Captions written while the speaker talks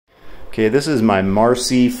Okay, this is my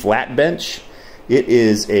Marcy flat bench. It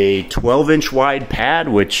is a 12-inch wide pad,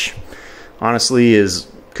 which honestly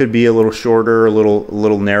could be a little shorter, a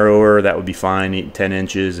little narrower. That would be fine. 10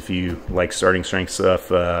 inches if you like starting strength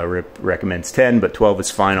stuff. Rip recommends 10, but 12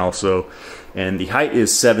 is fine also. And the height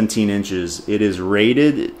is 17 inches. It is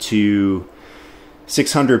rated to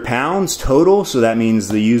 600 pounds total, so that means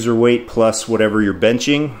the user weight plus whatever you're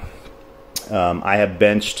benching. I have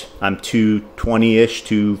benched, I'm 220-ish,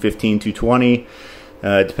 215, 220,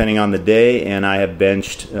 depending on the day, and I have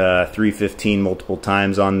benched 315 multiple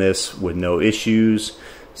times on this with no issues,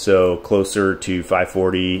 so closer to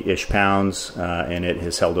 540-ish pounds, and it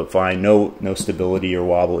has held up fine. No stability or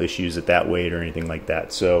wobble issues at that weight or anything like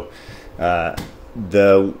that. So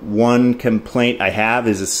the one complaint I have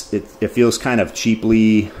is it feels kind of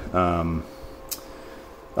cheaply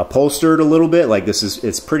upholstered a little bit. Like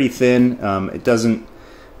it's pretty thin. It doesn't,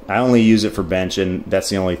 I only use it for bench, and that's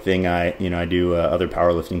the only thing I do other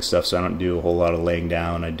powerlifting stuff, so I don't do a whole lot of laying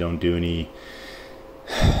down. I don't do any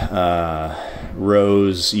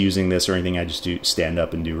rows using this or anything. I just do stand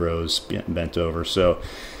up and do rows bent over. So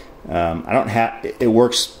I don't have, it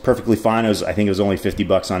works perfectly fine. I think it was only 50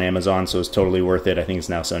 bucks on Amazon, so it's totally worth it. I think it's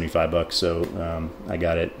now 75 bucks. So I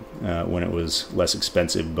got it when it was less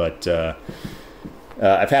expensive, but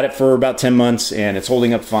I've had it for about 10 months and it's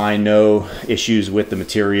holding up fine. No issues with the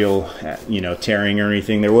material, tearing or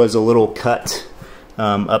anything. There was a little cut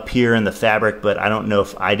up here in the fabric, but I don't know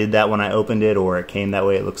if I did that when I opened it or it came that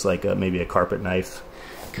way. It looks like maybe a carpet knife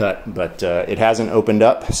cut, but it hasn't opened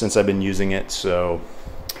up since I've been using it. So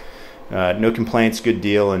no complaints, good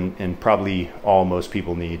deal, and probably all most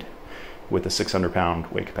people need with a 600-pound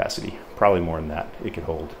weight capacity. Probably more than that it could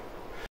hold.